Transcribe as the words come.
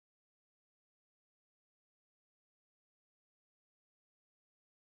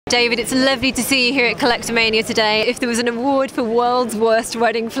David, it's lovely to see you here at Collectomania today. If there was an award for World's Worst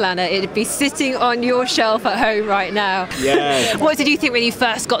Wedding Planner, it'd be sitting on your shelf at home right now. Yeah. What did you think when you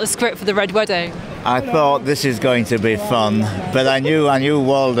first got the script for The Red Wedding? I thought this is going to be fun, but I knew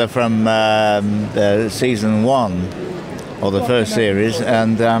Walder from season 1, or the first series,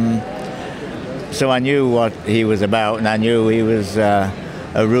 and so I knew what he was about, and I knew he was a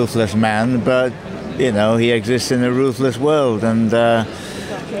ruthless man, but you know, he exists in a ruthless world, and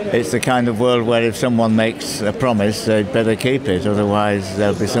it's the kind of world where if someone makes a promise, they'd better keep it, otherwise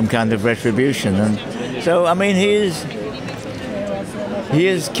there'll be some kind of retribution. And so, I mean, he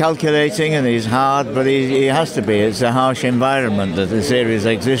is calculating and he's hard, but he has to be. It's a harsh environment that the series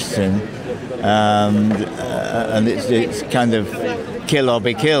exists in, and it's kind of kill or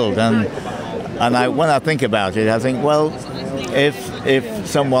be killed. And when I think about it, I think, well, if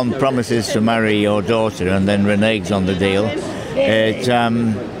someone promises to marry your daughter and then reneges on the deal,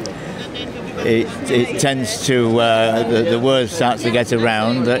 it tends to the word starts to get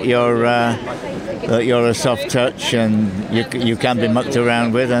around that you're a soft touch and you can be mucked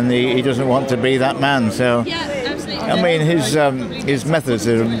around with, and he doesn't want to be that man. So I mean, his methods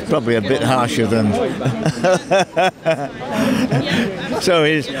are probably a bit harsher than so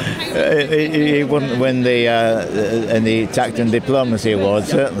he wouldn't win the Tact and Diplomacy Award,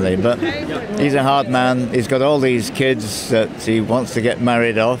 certainly, but he's a hard man. He's got all these kids that he wants to get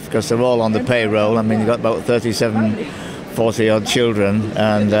married off because they're all on the payroll. I mean, he's got about 40 odd children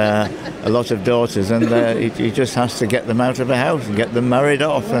and a lot of daughters, and he just has to get them out of the house and get them married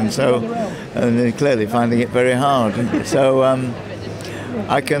off, and he's clearly finding it very hard. So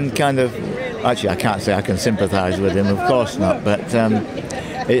I can kind of, actually I can't say I can sympathise with him, of course not, but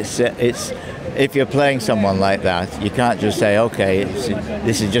it's if you're playing someone like that, you can't just say, okay,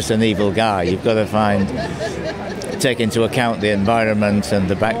 this is just an evil guy. You've got to take into account the environment and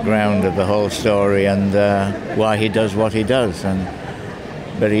the background of the whole story, and why he does what he does.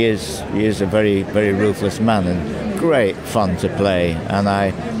 But he is a very, very ruthless man, and great fun to play. And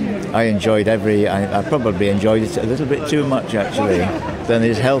I enjoyed I probably enjoyed it a little bit too much, actually, than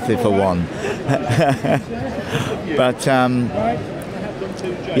is healthy for one. But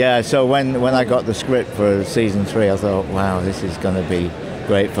yeah, so when I got the script for season 3, I thought, wow, this is going to be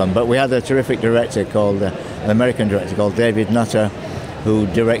great fun. But we had a terrific director an American director called David Nutter, who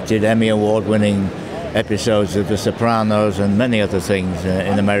directed Emmy Award-winning episodes of The Sopranos and many other things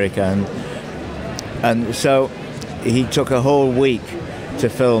in America, and so he took a whole week to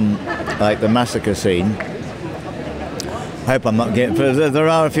film like the massacre scene. I hope I'm not getting. There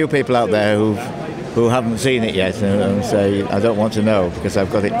are a few people out there who haven't seen it yet and say, I don't want to know because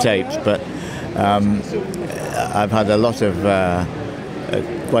I've got it taped, but I've had a lot of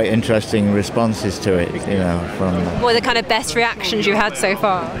quite interesting responses to it, you know. What are the kind of best reactions you had so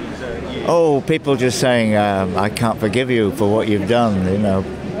far? Oh, people just saying, I can't forgive you for what you've done, you know,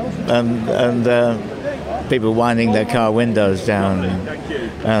 and people winding their car windows down,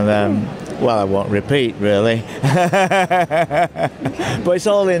 and well, I won't repeat, really. But it's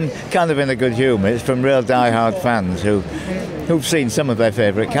all in a good humour. It's from real die-hard fans who've seen some of their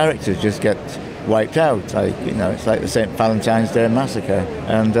favourite characters just get wiped out. Like, you know, it's like the St. Valentine's Day massacre,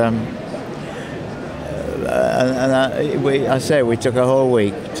 and I say we took a whole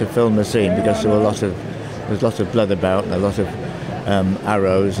week to film the scene because there was lots of blood about and a lot of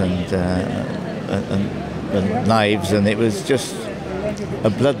arrows and knives, and it was just a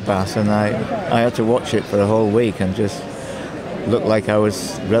bloodbath, and I had to watch it for a whole week and just look like I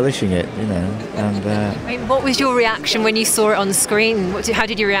was relishing it, you know. And I mean, what was your reaction when you saw it on screen? How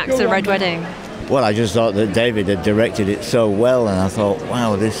did you react to The Red Wedding? Well, I just thought that David had directed it so well, and I thought,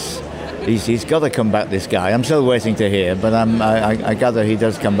 wow, he's got to come back, this guy. I'm still waiting to hear, but I gather he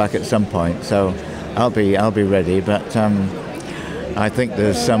does come back at some point, so I'll be ready. But I think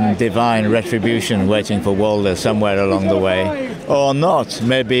there's some divine retribution waiting for Walder somewhere along the way, or not.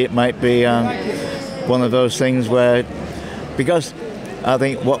 Maybe it might be one of those things where, because I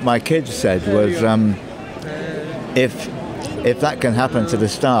think what my kids said was, if that can happen to the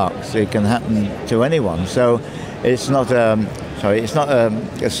Starks, it can happen to anyone. So it's not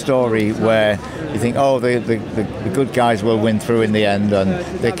a story where you think, oh, the good guys will win through in the end, and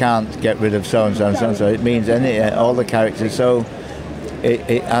they can't get rid of so and so and so and so. It means all the characters. So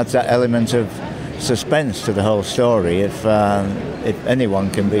it adds that element of suspense to the whole story. If anyone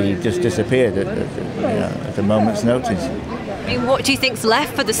can be just disappeared at a moment's notice. I mean, what do you think's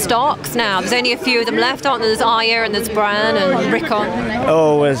left for the Starks now? There's only a few of them left, aren't there? There's Arya and there's Bran and Rickon.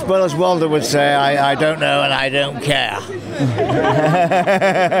 Oh, as well as Walder would say, I don't know and I don't care.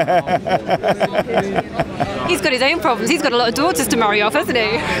 He's got his own problems. He's got a lot of daughters to marry off, hasn't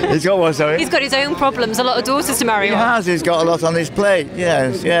he? He's got what, sorry? He's got his own problems, a lot of daughters to marry off. He's got a lot on his plate,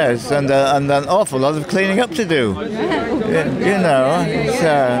 yes, and an awful lot of cleaning up to do.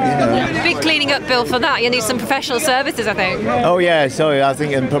 Big cleaning up bill for that. You need some professional services, I think. Oh yeah, sorry, I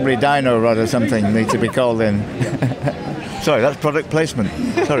think probably Dino Rod or something need to be called in. Sorry, that's product placement.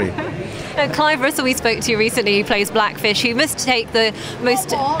 Sorry. Clive Russell, we spoke to recently, who plays Blackfish, who must take the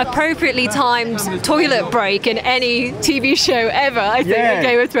most appropriately timed toilet break in any TV show ever, I think, in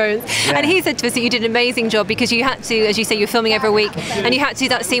Game of Thrones. Yeah. And he said to us that you did an amazing job because you had to, as you say, you were filming every week, and you had to do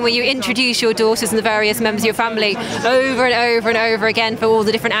that scene where you introduce your daughters and the various members of your family over and over and over again for all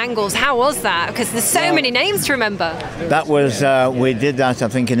the different angles. How was that? Because there's so many names to remember. That was, we did that, I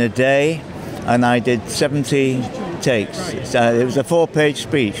think, in a day, and I did 70 takes. It was a 4-page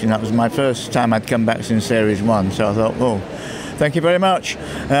speech, and that was my first time I'd come back since series 1, so I thought, oh, thank you very much.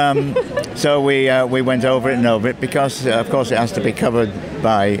 So we went over it and over it because of course it has to be covered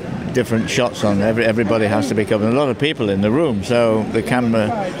by different shots on everybody has to be covered. A lot of people in the room, so a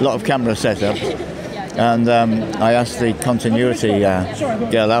lot of camera setup. And I asked the continuity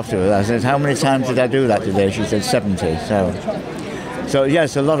girl afterwards, I said, how many times did I do that today? She said 70. So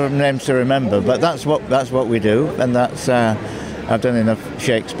yes, a lot of names to remember, but that's what we do, and that's I've done enough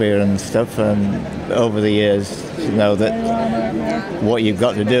Shakespeare and stuff, and over the years to know that what you've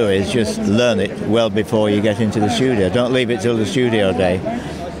got to do is just learn it well before you get into the studio. Don't leave it till the studio day,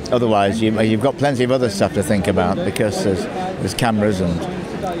 otherwise you've got plenty of other stuff to think about because there's cameras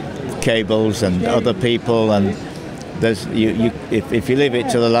and cables and other people, and if you leave it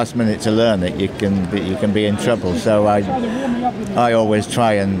till the last minute to learn it, you can be in trouble. So I always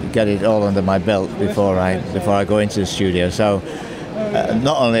try and get it all under my belt before I go into the studio. So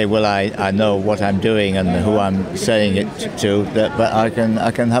not only will I know what I'm doing and who I'm saying it to, but I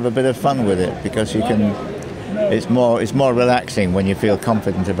can have a bit of fun with it because you can. It's more relaxing when you feel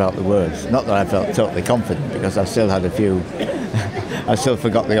confident about the words. Not that I felt totally confident because I still had a few. I still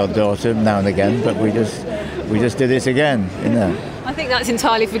forgot the odd daughter now and again, but we just did it again, I think that's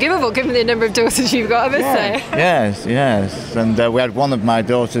entirely forgivable, given the number of daughters you've got, I must say. Yes. And we had one of my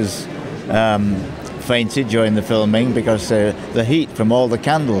daughters fainted during the filming because the heat from all the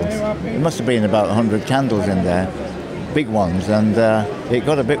candles. There must have been about 100 candles in there, big ones, and it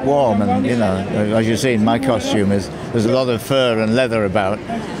got a bit warm. And as you see in my costume, there's a lot of fur and leather about,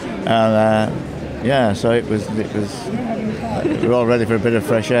 and so it was. We're all ready for a bit of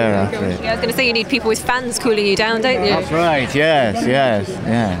fresh air after it. Yeah, I was going to say you need people with fans cooling you down, don't you? That's right,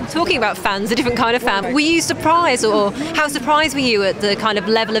 yes. Talking about fans, a different kind of fan, were you surprised, or how surprised were you at the kind of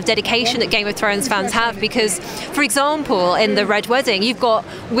level of dedication that Game of Thrones fans have? Because, for example, in The Red Wedding, you've got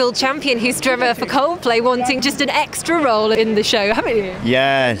Will Champion, who's drummer for Coldplay, wanting just an extra role in the show, haven't you?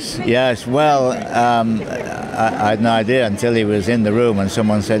 Yes. Well, I had no idea until he was in the room and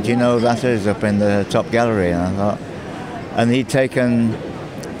someone said, that is up in the top gallery, and I thought. And he'd taken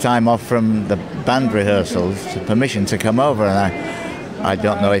time off from the band rehearsals, permission to come over, and I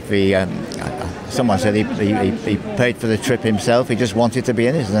don't know if he. Someone said he paid for the trip himself. He just wanted to be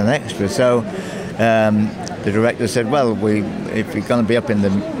in it as an extra. So the director said, "Well, if you're going to be up in the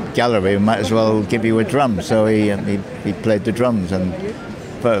gallery, we might as well give you a drum." So he played the drums, and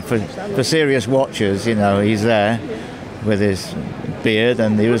for serious watchers, he's there with his beard,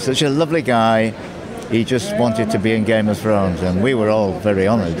 and he was such a lovely guy. He just wanted to be in Game of Thrones, and we were all very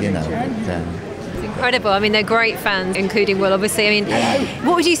honoured, It's incredible. I mean, they're great fans, including Will, obviously. I mean,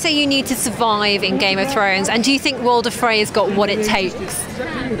 what would you say you need to survive in Game of Thrones? And do you think Walder Frey has got what it takes?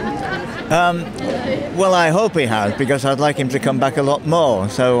 Well, I hope he has, because I'd like him to come back a lot more.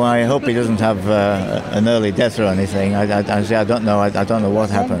 So I hope he doesn't have an early death or anything. I don't know. I don't know what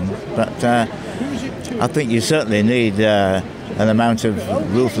happened, but I think you certainly need an amount of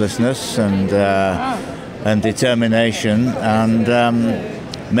ruthlessness and determination, and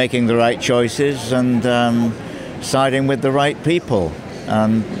making the right choices, and siding with the right people,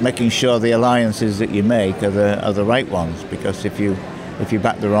 and making sure the alliances that you make are the right ones. Because if you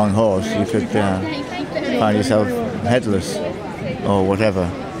back the wrong horse, you could find yourself headless or whatever.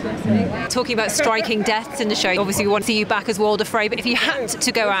 Talking about striking deaths in the show, obviously we want to see you back as Walder Frey, but if you had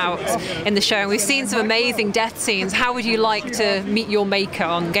to go out in the show, and we've seen some amazing death scenes, how would you like to meet your maker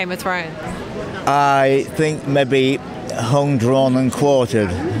on Game of Thrones? I think maybe hung, drawn and quartered.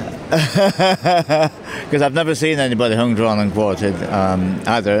 Because I've never seen anybody hung, drawn and quartered,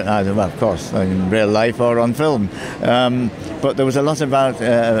 either well, of course, in real life or on film. But there was a lot about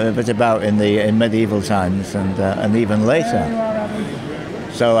in medieval times and even later.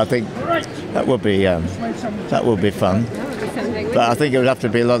 So I think that would be fun. But I think it would have to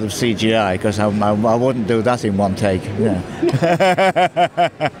be a lot of CGI, because I wouldn't do that in one take. Yeah.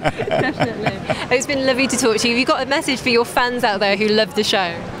 Definitely. It's been lovely to talk to you. Have you got a message for your fans out there who love the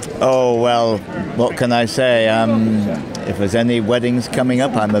show? Oh, well, what can I say? If there's any weddings coming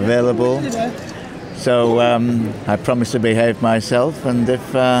up, I'm available. So I promise to behave myself, and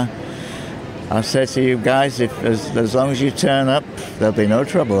if I'll say to you guys, if as long as you turn up, there'll be no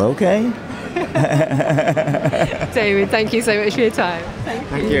trouble, okay? David, thank you so much for your time.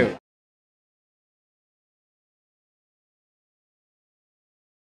 Thank you.